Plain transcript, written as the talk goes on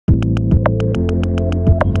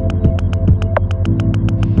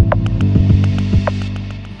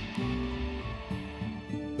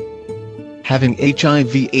Having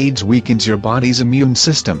HIV/AIDS weakens your body's immune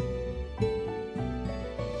system.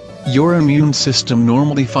 Your immune system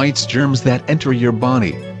normally fights germs that enter your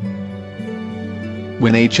body.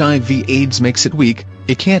 When HIV/AIDS makes it weak,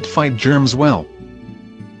 it can't fight germs well.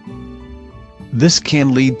 This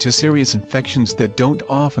can lead to serious infections that don't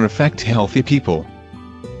often affect healthy people.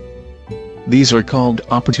 These are called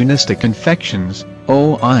opportunistic infections,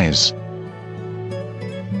 OIs.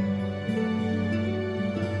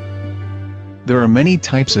 There are many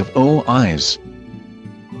types of OIs.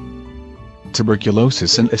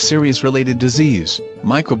 Tuberculosis and a serious-related disease,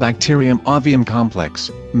 Mycobacterium avium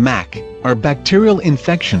complex, MAC, are bacterial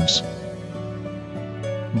infections.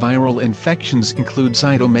 Viral infections include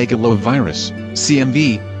cytomegalovirus,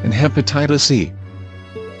 CMV, and hepatitis C.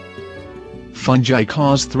 Fungi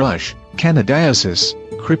cause thrush, candidiasis,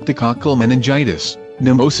 cryptococcal meningitis,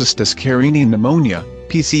 pneumocystis carinii pneumonia,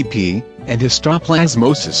 PCP, and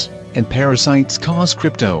histoplasmosis, and parasites cause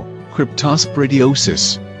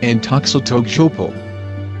cryptosporidiosis, and toxo.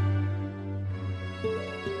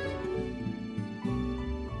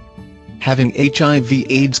 Having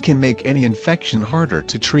HIV/AIDS can make any infection harder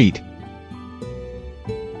to treat.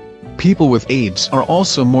 People with AIDS are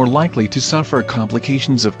also more likely to suffer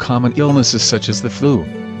complications of common illnesses such as the flu.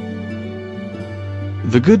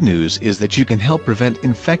 The good news is that you can help prevent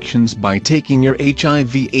infections by taking your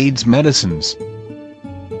HIV/AIDS medicines.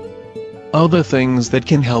 Other things that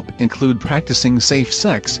can help include practicing safe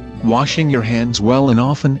sex, washing your hands well and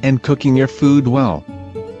often, and cooking your food well.